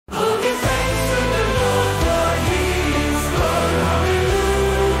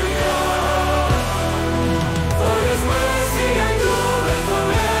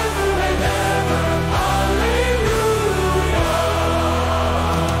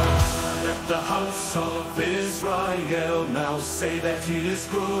house of Israel now say that he is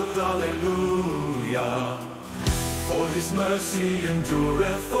good, hallelujah. For his mercy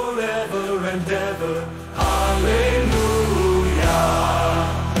endureth forever and ever, hallelujah.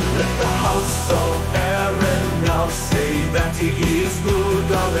 Let the house of Aaron now say that he is good,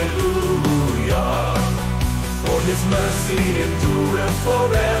 hallelujah. For his mercy endureth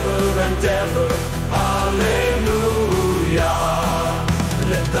forever and ever, hallelujah.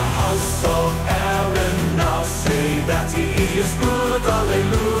 Let the house of Aaron now say that he is good,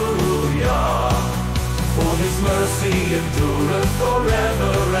 hallelujah. For his mercy endureth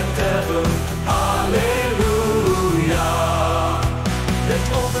forever and ever, hallelujah. Let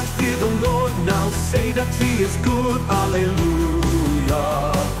all that fear the Lord now say that he is good,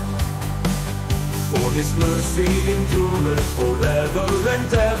 hallelujah. For his mercy endureth forever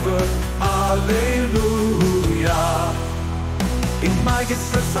and ever, hallelujah. In my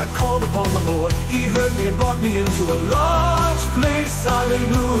distress I called upon the Lord. He heard me and brought me into a large place,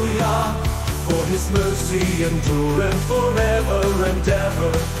 hallelujah. For his mercy endureth forever and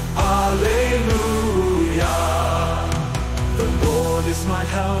ever, hallelujah. The Lord is my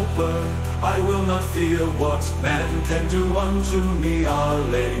helper, I will not fear what man can do unto me,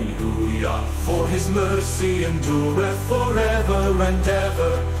 hallelujah. For his mercy endureth forever and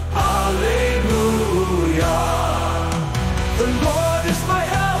ever, hallelujah. The Lord is my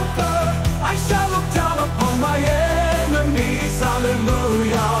helper, I shall look down upon my enemies,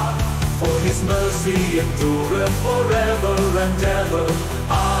 hallelujah. For his mercy endureth forever and ever,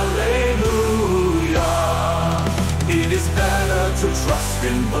 hallelujah. It is better to trust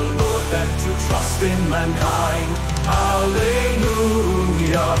in the Lord than to trust in mankind,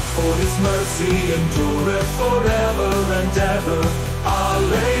 hallelujah. For his mercy endureth forever and ever,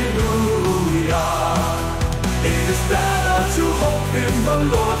 hallelujah. It is better to hope in the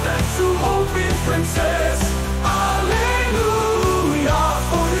Lord than to hope in princes, hallelujah.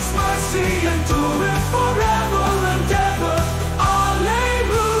 For his mercy endureth forever and ever,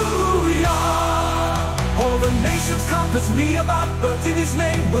 hallelujah. All the nations compass me about, but in his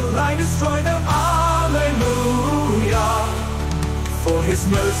name will I destroy them, hallelujah. For his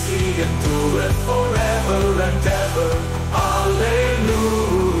mercy endureth forever and ever,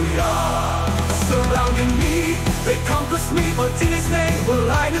 hallelujah. Surrounding me, they compass me, but in his name will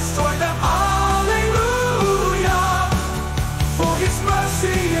I destroy them, hallelujah. For his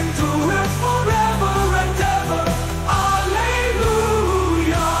mercy endureth forever and ever,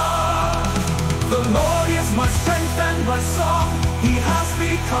 hallelujah. The Lord is my strength and my song, he has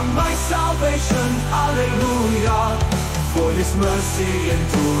become my salvation, hallelujah. For his mercy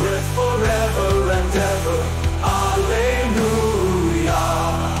endureth forever and ever, hallelujah.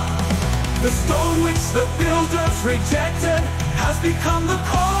 The stone which the builders rejected has become the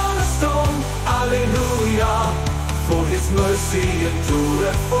cornerstone, hallelujah. For his mercy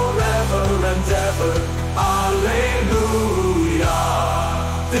endureth forever and ever, hallelujah.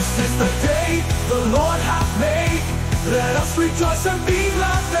 This is the day the Lord hath made, let us rejoice and be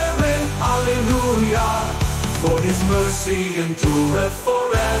glad therein, hallelujah. For his mercy endureth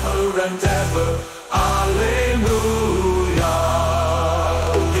forever and ever, hallelujah.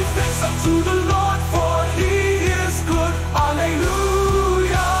 Give thanks unto the Lord, for he is good,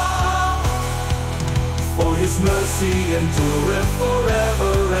 hallelujah. For his mercy endureth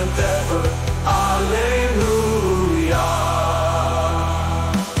forever and ever, hallelujah.